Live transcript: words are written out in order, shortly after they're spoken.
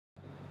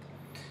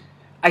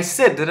I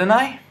said, didn't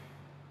I?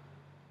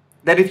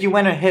 That if you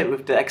went ahead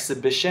with the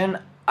exhibition,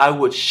 I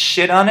would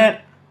shit on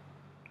it.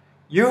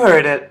 You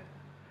heard it,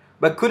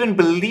 but couldn't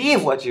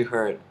believe what you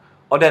heard,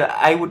 or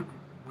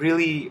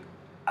really,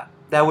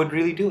 that I would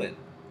really do it.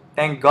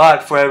 Thank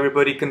God for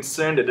everybody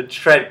concerned that the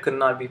threat could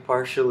not be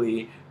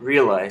partially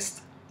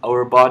realized.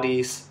 Our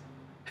bodies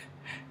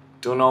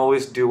don't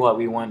always do what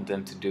we want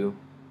them to do.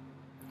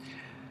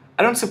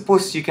 I don't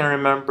suppose you can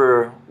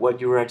remember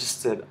what you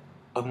registered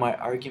of my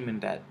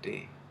argument that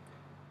day.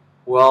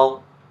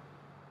 Well,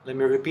 let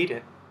me repeat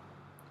it.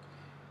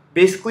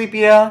 Basically,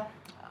 Pia,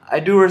 I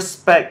do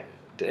respect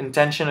the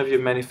intention of your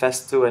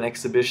manifesto and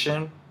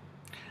exhibition.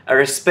 I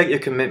respect your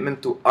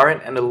commitment to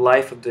art and the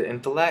life of the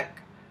intellect.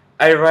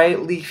 I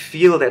rightly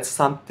feel that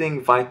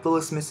something vital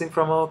is missing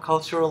from our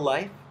cultural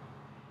life,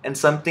 and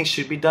something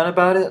should be done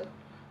about it.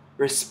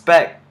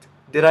 Respect,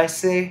 did I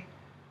say?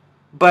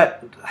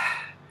 But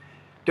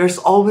there's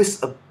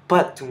always a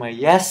but to my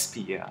yes,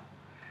 Pia.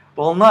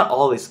 Well, not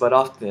always, but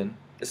often,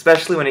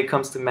 especially when it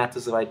comes to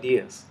matters of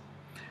ideas.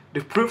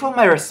 The proof of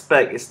my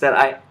respect is that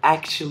I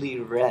actually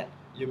read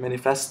your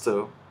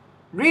manifesto.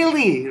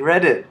 Really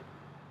read it.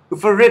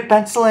 With a red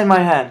pencil in my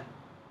hand.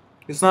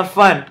 It's not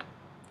fun.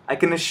 I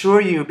can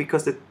assure you,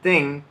 because the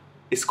thing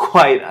is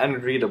quite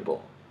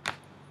unreadable.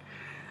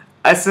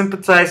 I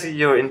sympathize with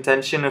your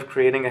intention of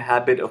creating a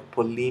habit of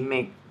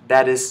polemic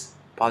that is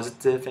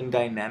positive and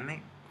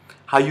dynamic.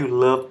 How you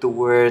love the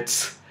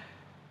words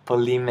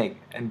polemic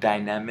and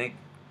dynamic.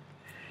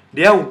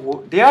 There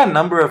are a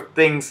number of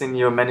things in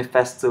your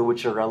manifesto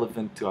which are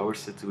relevant to our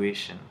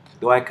situation,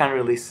 though I can't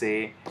really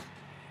say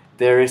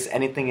there is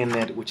anything in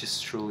it which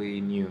is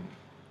truly new.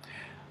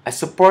 I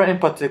support in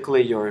particular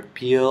your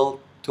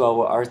appeal to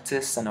our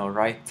artists and our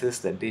writers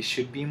that they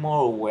should be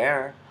more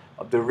aware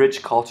of the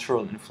rich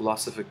cultural and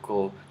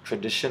philosophical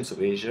traditions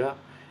of Asia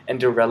and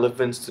their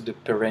relevance to the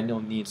perennial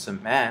needs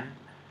of man.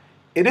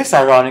 It is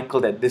ironical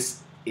that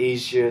this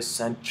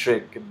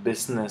Asia-centric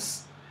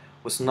business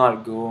was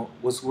got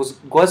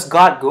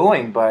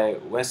going by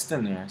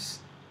Westerners,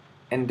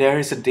 and there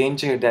is a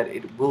danger that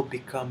it will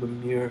become a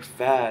mere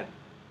fad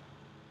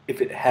if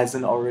it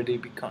hasn't already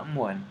become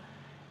one,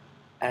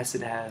 as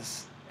it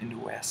has in the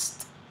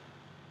West.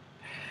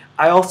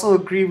 I also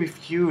agree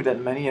with you that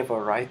many of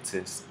our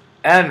writers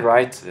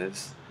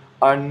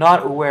are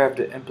not aware of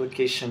the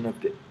implication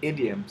of the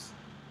idioms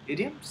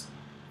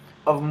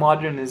of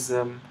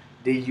modernism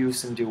they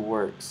use in their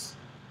works.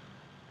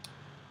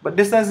 But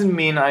this doesn't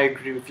mean I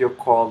agree with your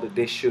call that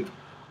they should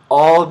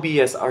all be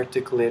as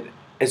articulate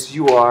as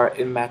you are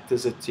in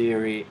matters of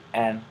theory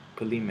and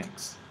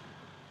polemics.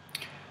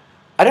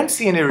 I don't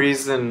see any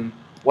reason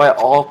why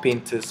all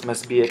painters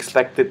must be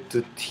expected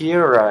to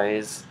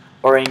theorize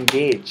or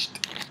engaged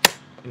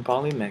in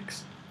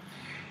polemics.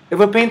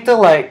 If a painter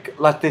like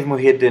Latif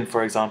Muhyiddin,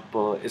 for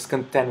example, is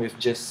content with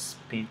just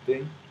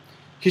painting,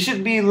 he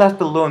should be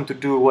left alone to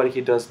do what he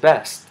does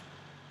best.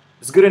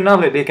 It's good enough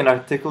that they can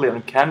articulate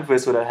on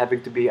canvas without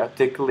having to be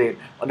articulate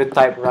on the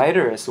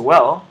typewriter as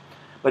well.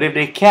 But if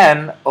they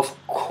can, of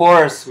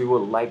course we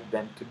would like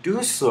them to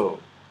do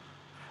so.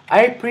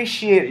 I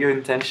appreciate your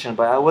intention,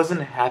 but I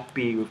wasn't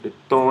happy with the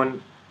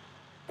tone,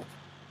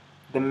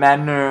 the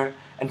manner,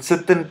 and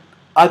certain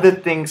other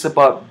things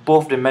about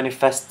both the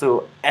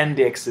manifesto and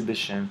the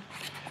exhibition.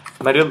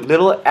 My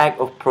little act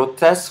of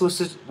protest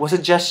was a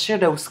gesture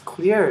that was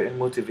clear in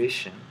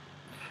motivation,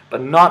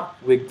 but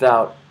not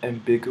without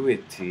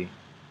ambiguity.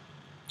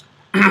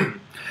 A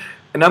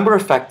number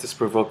of factors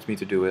provoked me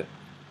to do it.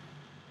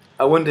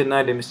 I won't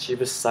deny the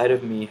mischievous side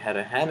of me had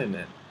a hand in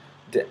it.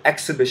 The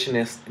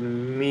exhibitionist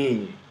in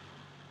me,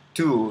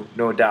 too,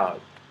 no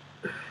doubt.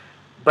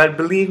 But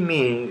believe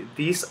me,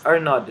 these are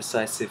not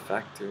decisive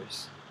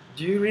factors.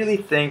 Do you really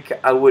think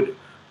I would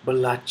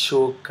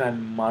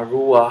balachokan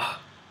maruah,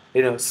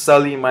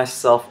 sully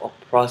myself or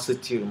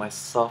prostitute my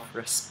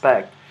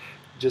self-respect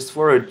just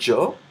for a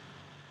joke?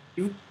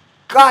 You've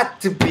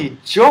got to be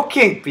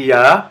joking,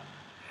 Pia!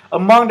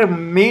 Among the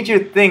major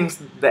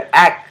things the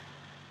act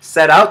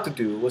set out to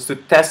do was to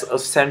test a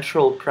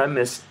central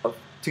premise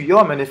to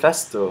your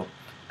manifesto,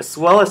 as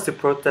well as to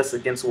protest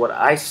against what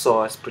I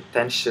saw as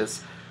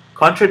pretentious,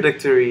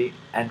 contradictory,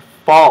 and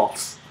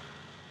false.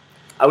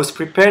 I was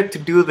prepared to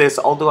do this,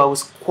 although I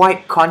was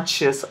quite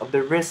conscious of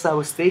the risks I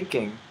was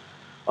taking.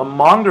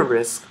 Among the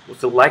risks was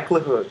the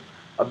likelihood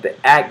of the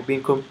act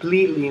being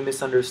completely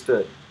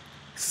misunderstood,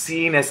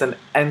 seen as an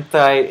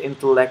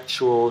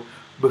anti-intellectual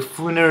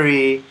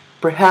buffoonery,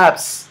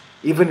 perhaps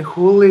even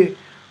hooliganism.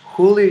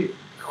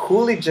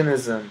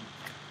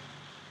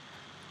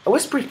 I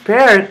was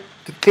prepared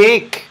to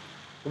take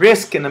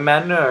risk in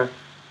the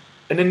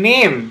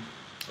name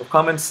of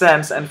common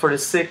sense and for the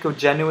sake of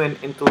genuine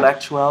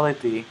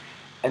intellectuality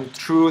and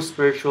true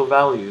spiritual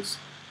values.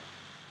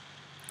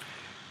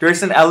 There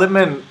is an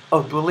element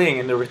of bullying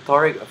in the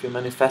rhetoric of your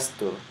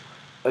manifesto,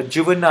 a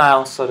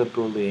juvenile sort of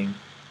bullying,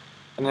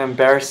 and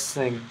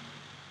embarrassing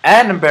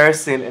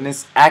in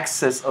its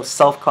excess of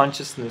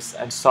self-consciousness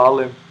and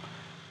solemn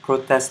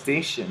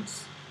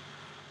protestations.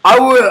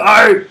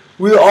 I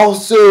will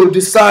also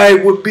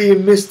decide what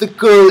being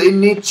mystical in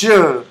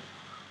nature.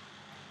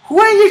 Who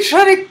are you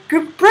trying to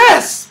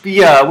impress,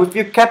 Pia, with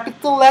your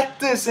capital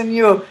letters and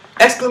your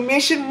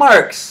exclamation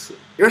marks?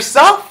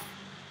 Yourself?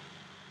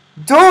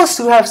 Those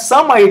who have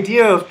some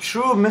idea of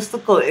true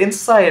mystical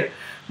insight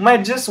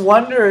might just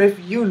wonder if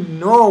you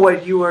know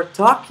what you are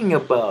talking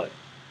about.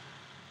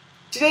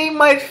 They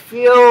might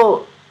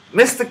feel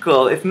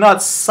mystical if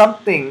not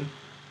something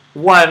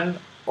one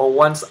or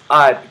one's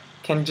art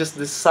can just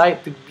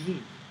decide to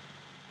be.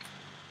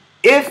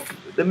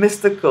 If the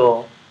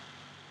mystical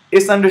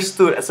is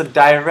understood as a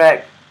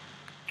direct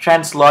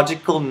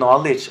translogical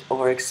knowledge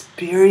or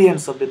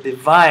experience of the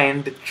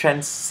divine, the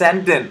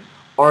transcendent,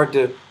 or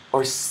the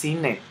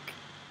scenic,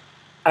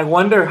 I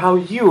wonder how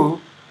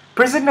you,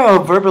 prisoner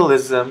of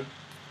verbalism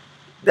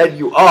that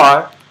you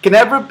are, can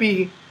ever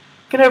be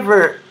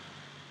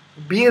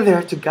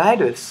there to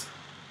guide us.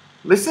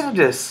 Listen to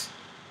this.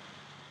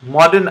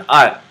 Modern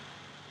art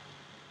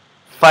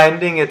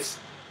finding its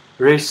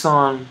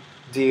raison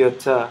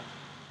d'etre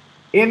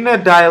in a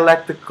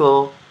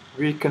dialectical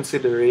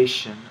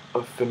reconsideration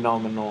of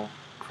phenomenal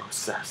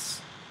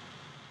process.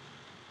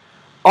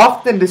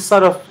 Often this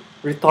sort of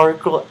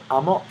rhetorical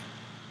amok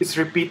is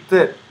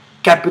repeated,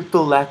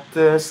 capital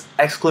letters,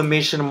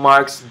 exclamation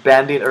marks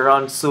bandied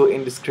around so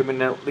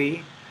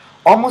indiscriminately,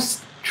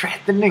 almost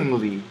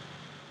threateningly.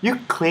 You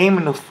claim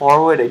in the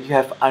foreword that you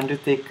have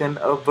undertaken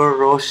a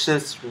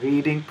ferocious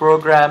reading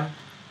program.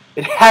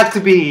 It had to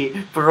be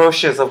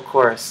ferocious, of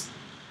course,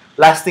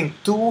 lasting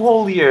 2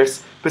 whole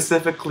years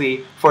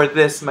specifically for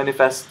this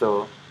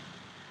manifesto.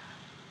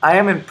 I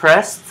am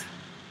impressed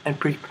and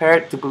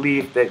prepared to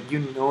believe that you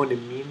know the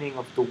meaning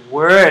of the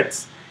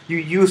words you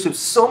use with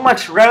so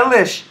much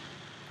relish.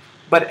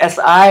 But as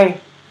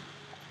I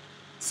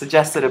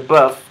suggested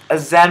above, a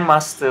Zen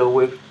master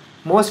would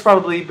most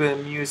probably be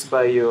amused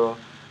by your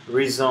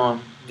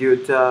raison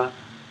d'etre,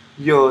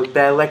 your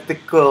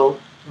dialectical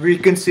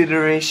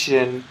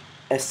reconsideration,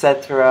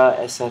 etc.,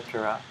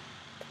 etc.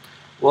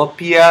 Well,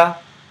 Pia,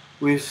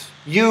 with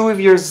you with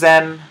your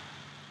Zen,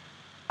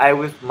 I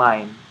with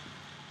mine.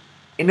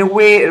 In a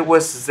way, it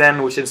was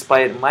Zen which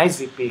inspired my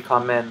ZP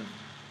comment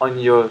on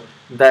your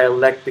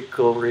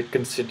dialectical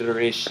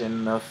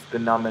reconsideration of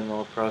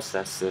phenomenal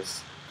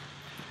processes.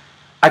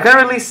 I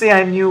can't really say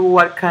I knew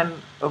what kind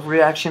of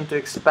reaction to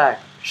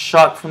expect.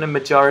 Shock from the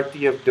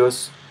majority of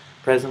those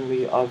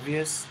presently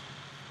obvious.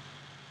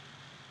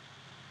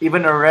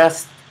 Even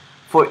arrest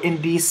for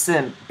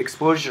indecent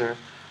exposure.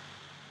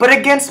 But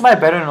against my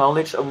better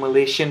knowledge of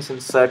Malaysians in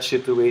such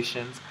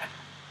situations,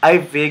 I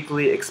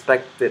vaguely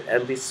expected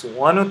at least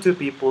 1 or 2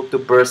 people to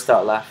burst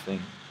out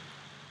laughing.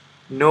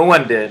 No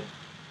one did.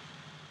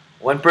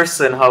 One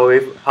person,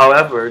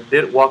 however,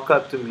 did walk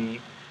up to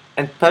me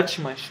and touch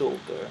my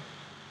shoulder,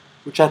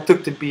 which I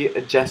took to be a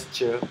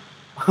gesture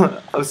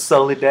of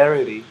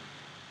solidarity.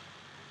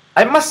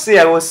 I must say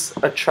I was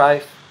a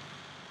trifle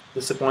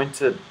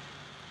disappointed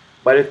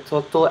by the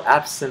total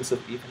absence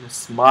of even a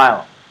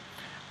smile.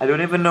 I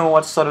don't even know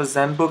what sort of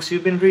Zen books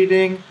you've been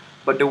reading,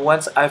 but the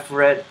ones I've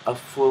read are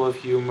full of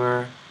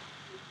humor,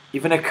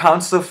 even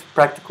accounts of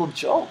practical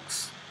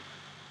jokes.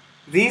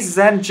 These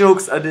Zen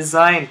jokes are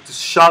designed to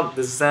shock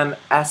the Zen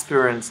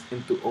aspirants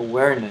into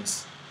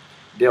awareness.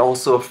 They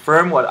also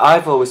affirm what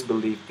I've always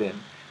believed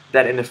in,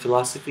 that in a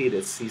philosophy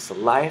that sees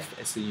life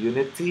as a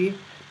unity,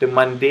 the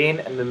mundane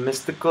and the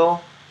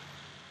mystical,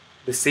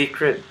 the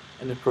sacred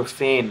and the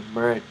profane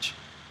merge.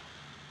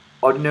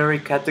 Ordinary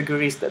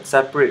categories that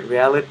separate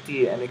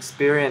reality and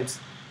experience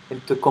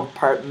into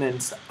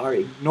compartments are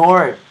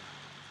ignored.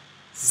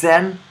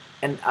 Zen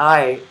and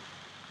I,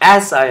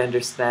 as I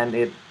understand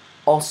it,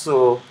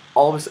 also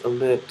always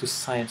alert to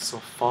signs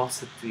of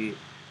falsity,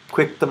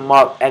 quick to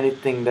mock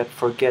anything that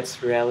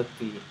forgets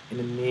reality in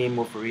the name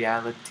of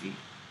reality.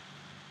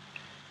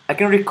 I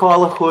can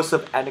recall a host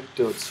of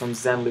anecdotes from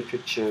Zen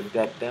literature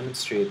that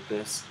demonstrate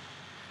this.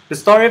 The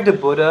story of the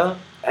Buddha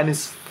and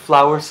his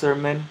flower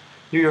sermon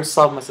you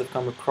yourself must have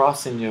come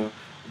across in your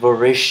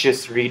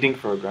voracious reading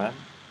program.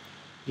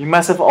 You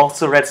must have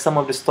also read some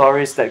of the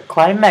stories that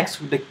climax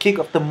with the kick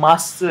of the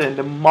master in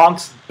the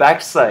monk's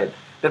backside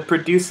that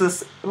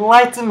produces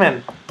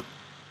enlightenment,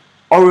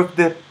 or with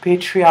the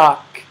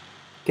patriarch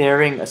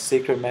tearing a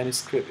sacred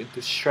manuscript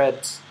into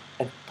shreds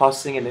and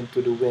tossing it into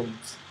the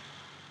winds.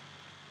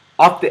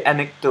 Of the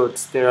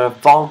anecdotes, there are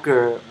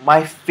vulgar.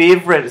 My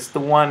favorite is the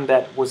one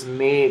that was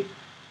made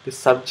the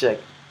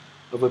subject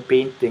of a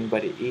painting by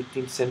the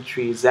 18th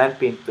century Zen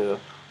painter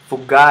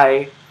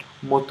Fugai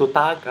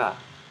Mototaga.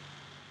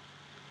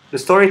 The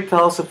story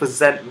tells of a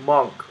Zen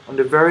monk on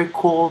the very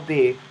cold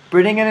day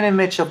bringing an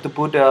image of the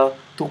Buddha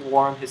to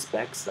warm his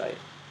backside.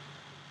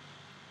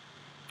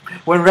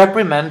 When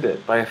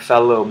reprimanded by a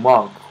fellow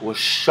monk who was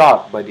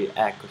shocked by the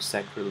act of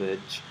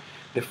sacrilege,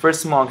 the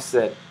first monk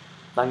said,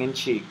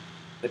 tongue-in-cheek,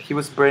 that he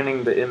was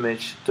burning the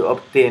image to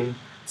obtain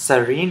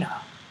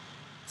sarira,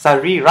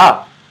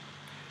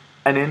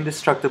 an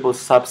indestructible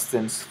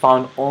substance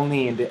found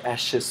only in the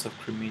ashes of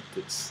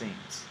cremated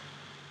saints.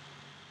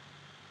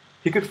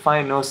 He could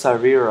find no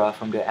sarira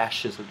from the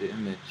ashes of the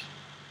image.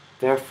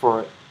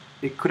 Therefore,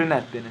 it couldn't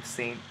have been a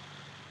saint.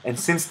 And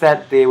since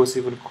that day was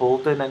even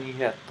colder than he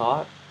had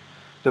thought,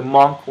 the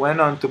monk went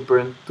on to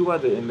burn 2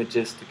 other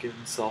images to keep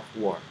himself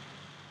warm.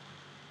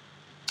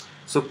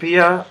 So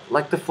Pia,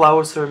 like the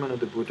flower sermon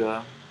of the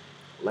Buddha,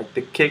 like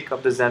the kick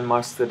of the Zen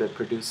master that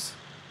produced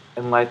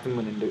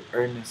enlightenment in the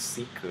earnest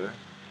seeker,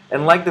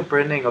 and like the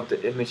burning of the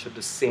image of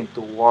the saint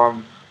to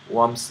warm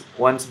one's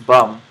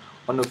bum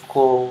on a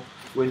cold,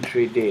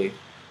 wintry day,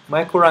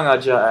 my Kurang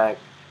Ajar act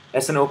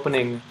as an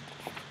opening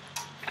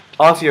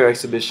of your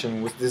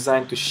exhibition was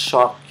designed to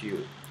shock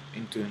you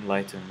into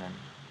enlightenment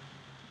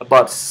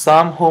about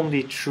some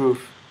homely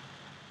truth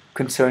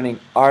concerning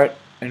art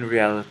and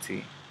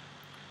reality.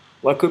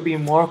 What could be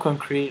more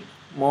concrete,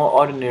 more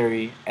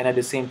ordinary, and at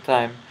the same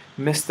time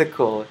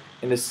mystical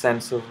in the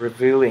sense of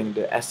revealing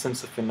the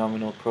essence of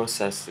phenomenal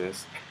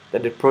processes,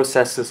 that the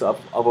processes of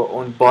our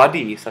own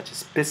body, such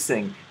as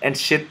pissing and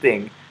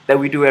shitting, that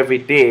we do every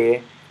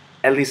day,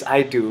 at least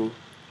I do,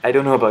 I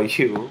don't know about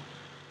you.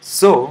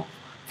 So,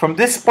 from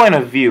this point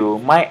of view,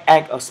 my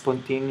act of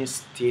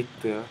spontaneous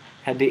theatre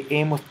had the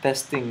aim of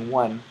testing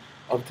one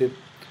of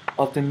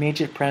the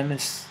major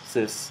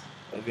premises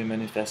of your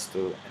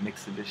manifesto and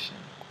exhibition.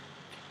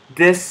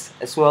 This,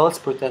 as well as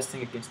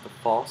protesting against the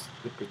false,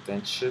 the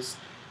pretentious,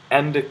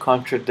 and the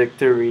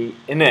contradictory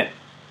in it.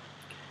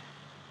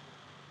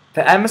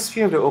 The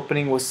atmosphere of the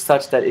opening was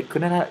such that it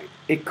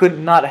could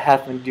not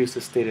have induced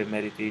a state of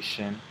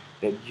meditation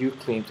that you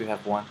claim to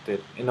have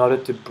wanted in order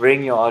to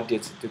bring your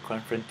audience into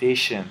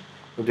confrontation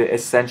with the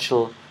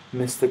essential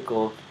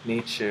mystical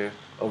nature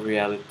of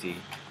reality.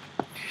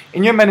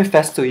 In your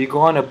manifesto, you go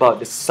on about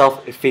the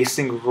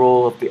self-effacing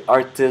role of the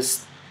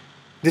artist.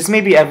 This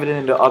may be evident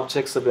in the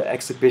objects of the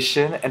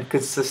exhibition and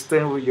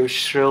consistent with your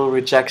shrill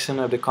rejection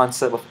of the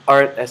concept of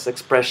art as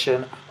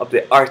expression of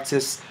the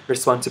artist's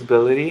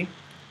responsibility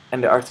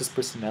and the artist's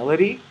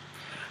personality.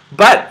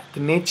 But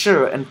the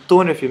nature and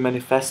tone of your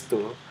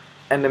manifesto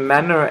and the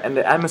manner and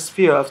the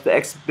atmosphere of the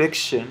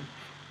exhibition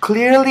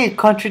clearly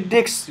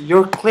contradicts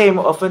your claim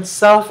of a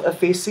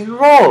self-effacing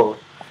role.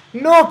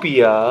 No,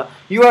 Pia,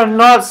 you are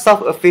not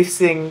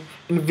self-effacing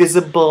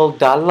invisible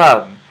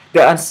dalang,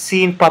 the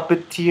unseen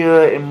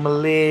puppeteer in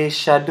Malay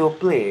shadow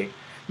play.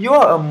 You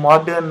are a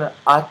modern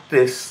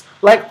artist,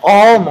 like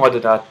all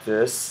modern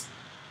artists,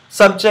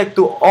 subject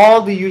to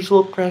all the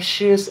usual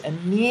pressures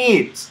and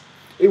needs.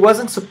 It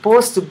wasn't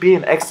supposed to be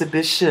an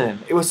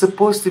exhibition. It was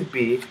supposed to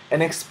be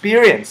an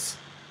experience,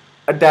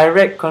 a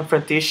direct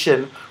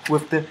confrontation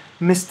with the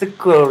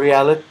mystical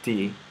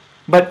reality.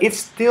 But it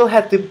still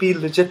had to be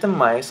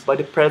legitimized by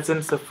the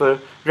presence of a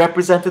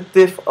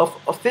representative of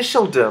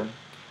officialdom.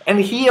 And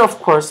he,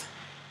 of course,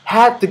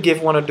 had to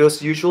give one of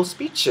those usual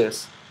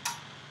speeches.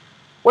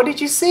 What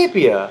did you say,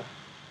 Pia?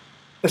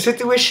 A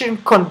situation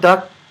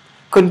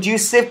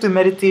conducive to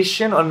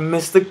meditation on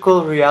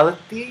mystical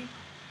reality?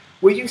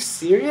 Were you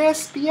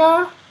serious,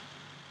 Pia?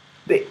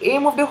 The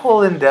aim of the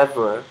whole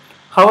endeavor,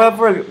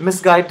 however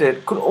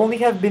misguided, could only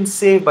have been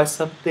saved by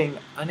something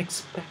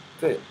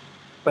unexpected,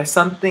 by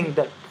something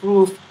that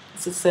proved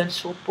its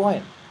essential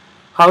point.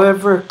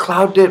 However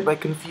clouded by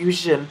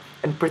confusion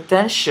and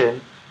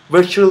pretension,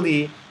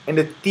 virtually in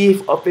the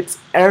teeth of its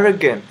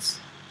arrogance.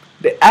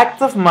 The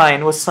act of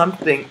mine was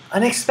something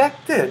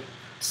unexpected.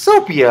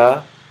 So,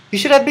 Pia, you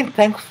should have been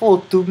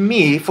thankful to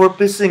me for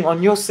pissing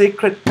on your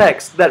sacred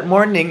text that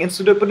morning in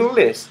Sudut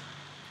Penulis.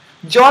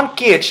 John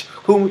Cage,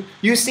 whom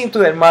you seem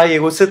to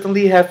admire, would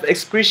certainly have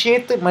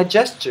appreciated my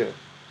gesture.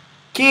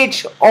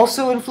 Cage,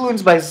 also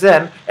influenced by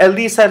Zen, at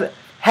least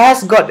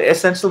has got the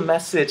essential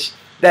message,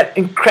 that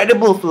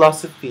incredible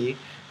philosophy,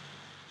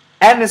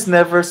 and is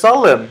never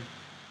solemn.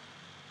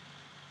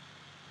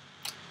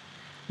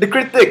 The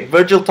critic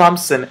Virgil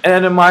Thompson,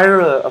 an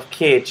admirer of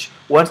Cage,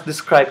 once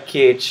described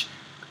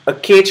a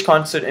Cage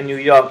concert in New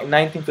York in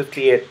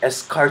 1958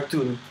 as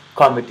cartoon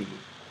comedy.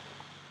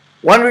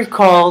 One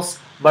recalls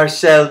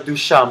Marcel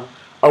Duchamp,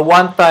 a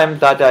one-time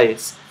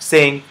Dadaist,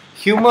 saying,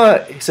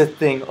 "Humor is a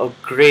thing of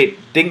great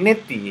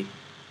dignity."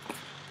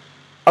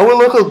 Our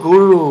local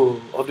guru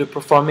of the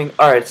performing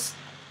arts,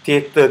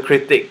 theatre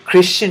critic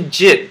Christian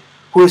Jit,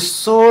 who is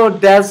so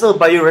dazzled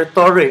by your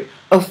rhetoric,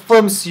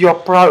 affirms your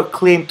proud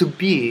claim to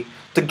be,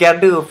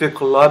 together with your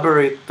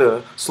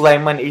collaborator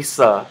Sulaiman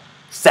Isa,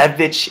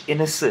 savage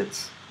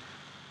innocence.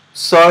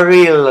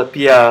 Sorry,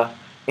 Pia,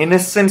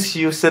 innocence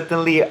you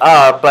certainly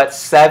are, but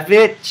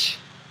savage?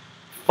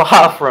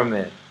 Far from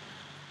it.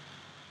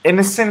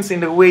 Innocence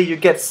in the way you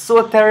get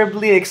so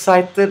terribly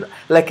excited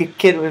like a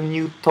kid with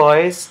new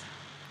toys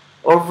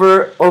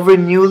over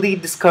newly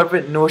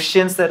discovered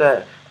notions that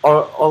are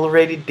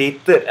already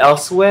dated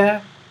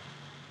elsewhere,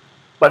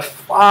 but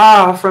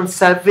far from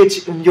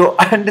savage in your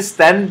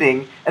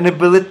understanding and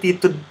ability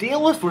to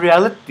deal with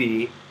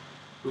reality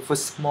with a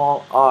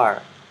small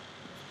r.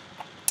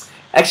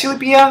 Actually,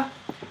 Pia,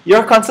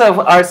 your concept of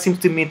art seems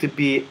to me to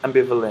be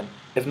ambivalent,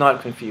 if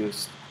not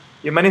confused.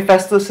 Your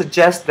manifesto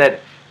suggests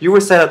that you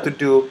were set out to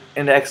do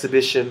in the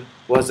exhibition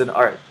was an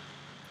art,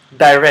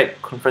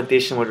 direct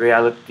confrontation with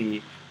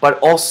reality, but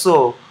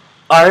also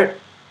art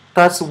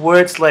Thus,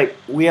 words like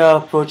we are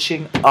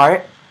approaching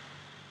art.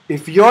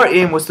 If your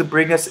aim was to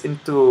bring us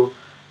into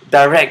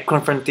direct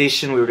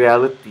confrontation with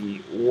reality,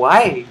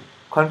 why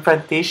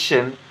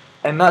confrontation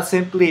and not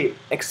simply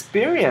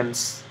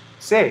experience?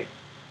 Say,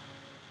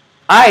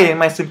 I, in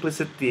my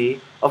simplicity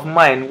of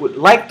mind, would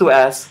like to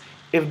ask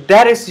if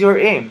that is your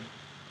aim.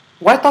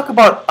 Why talk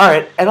about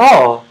art at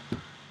all?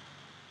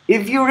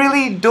 If you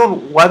really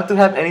don't want to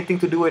have anything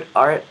to do with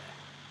art,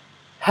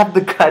 have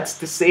the guts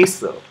to say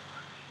so.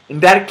 In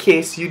that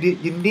case, you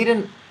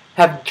needn't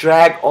have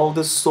dragged all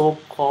the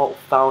so-called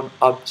found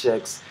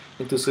objects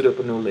into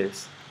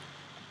pseudopanulis.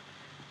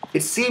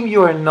 It seems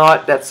you are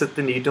not that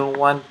certain you don't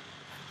want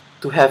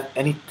to have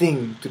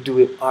anything to do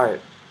with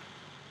art.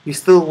 You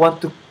still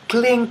want to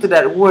cling to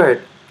that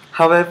word,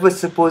 however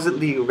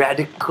supposedly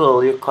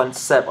radical your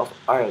concept of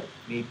art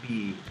may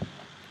be.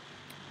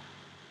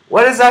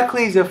 What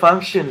exactly is your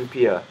function,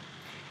 Pia?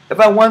 If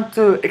I want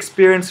to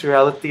experience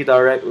reality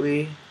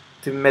directly,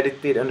 to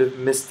meditate on the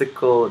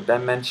mystical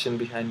dimension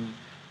behind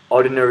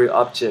ordinary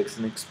objects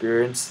and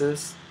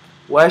experiences,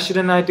 why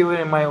shouldn't I do it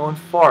in my own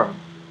form?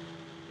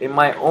 In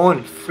my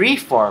own free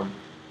form?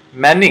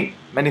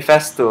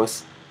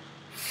 Manifestos,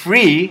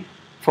 free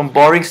from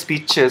boring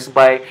speeches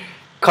by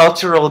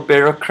cultural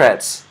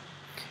bureaucrats.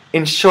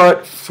 In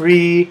short,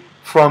 free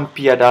from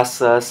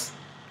Piyadasas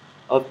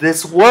of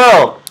this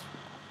world.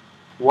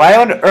 Why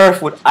on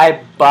earth would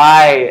I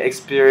buy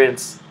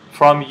experience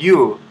from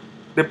you?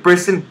 The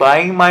person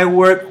buying my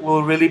work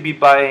will really be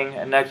buying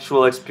an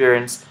actual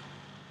experience,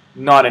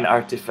 not an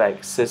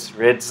artifact, says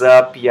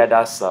Redza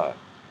Piyadasa.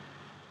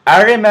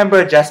 I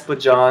remember Jasper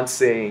John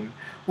saying,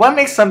 what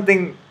makes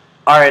something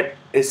art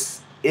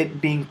is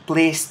it being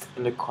placed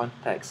in the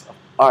context of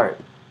art.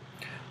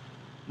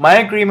 My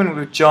agreement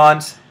with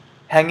John's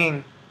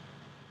hangs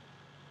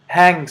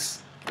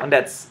on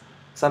that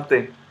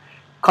something.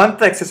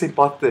 Context is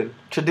important,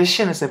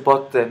 tradition is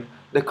important,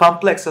 the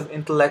complex of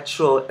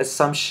intellectual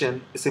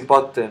assumption is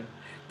important.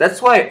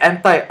 That's why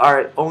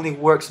anti-art only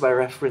works by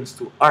reference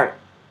to art.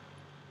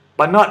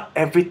 But not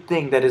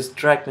everything that is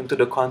dragged into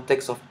the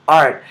context of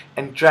art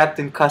and draped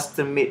in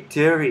custom-made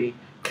theory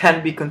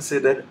can be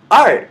considered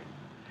art.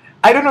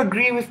 I don't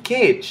agree with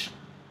Cage,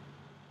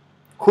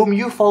 whom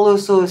you follow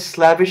so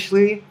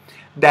slavishly,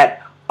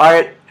 that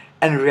art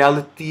and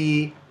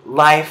reality,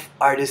 life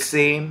are the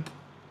same.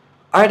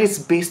 Art is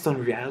based on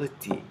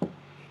reality,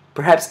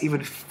 perhaps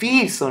even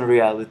feeds on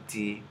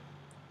reality.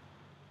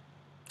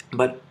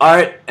 But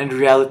art and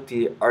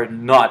reality are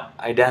not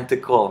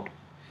identical.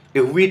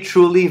 If we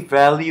truly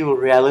value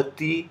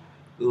reality,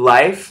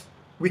 life,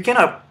 we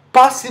cannot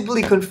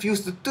possibly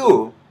confuse the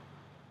two.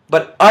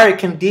 But art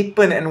can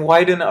deepen and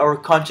widen our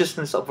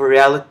consciousness of a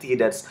reality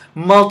that's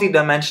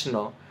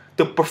multidimensional.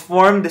 To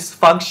perform this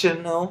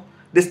function,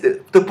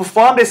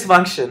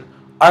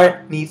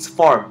 art needs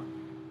form.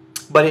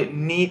 But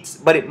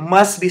it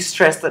must be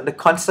stressed that the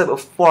concept of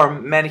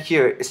form meant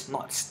here is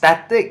not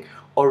static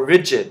or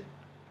rigid.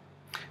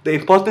 The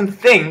important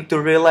thing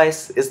to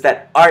realize is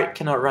that art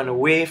cannot run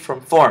away from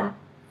form.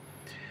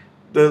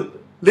 The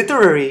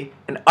literary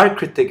and art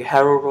critic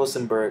Harold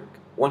Rosenberg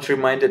once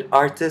reminded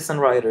artists and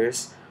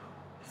writers,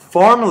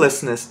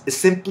 formlessness is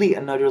simply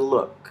another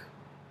look,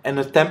 and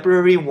a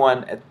temporary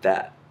one at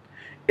that.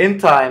 In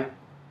time,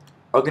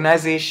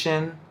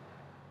 organization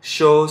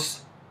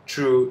shows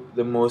through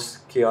the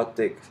most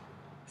chaotic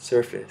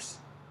surface.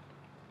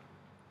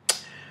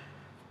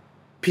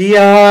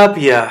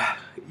 Pia,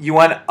 you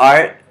want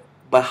art,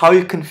 but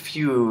how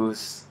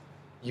confused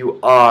you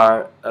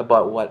are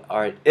about what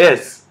art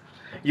is.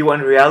 You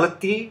want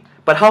reality,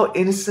 but how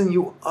innocent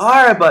you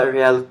are about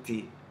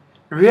reality.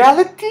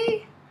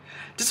 Reality?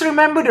 Just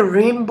remember the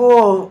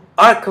rainbow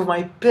arc of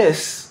my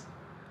piss.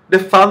 The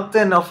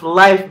fountain of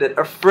life that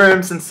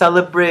affirms and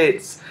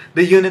celebrates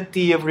the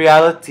unity of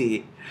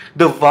reality.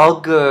 The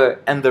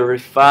vulgar and the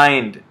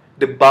refined.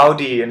 The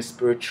bawdy and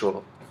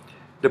spiritual.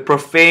 The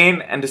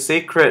profane and the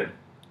sacred.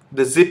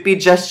 The zippy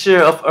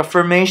gesture of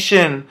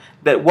affirmation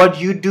that what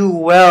you do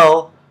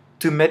well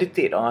to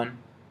meditate on.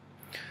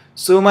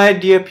 So my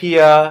dear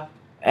Pia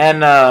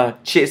and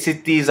Cik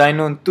Siti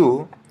Zainun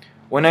too,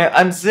 when I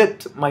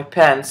unzipped my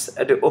pants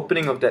at the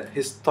opening of that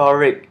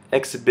historic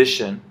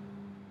exhibition,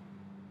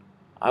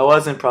 I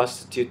wasn't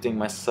prostituting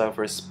my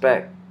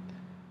self-respect.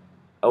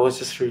 I was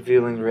just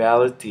revealing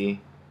reality.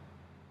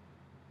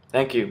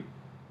 Thank you.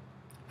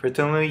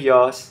 Fraternally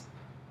yours,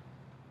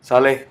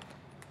 Salleh.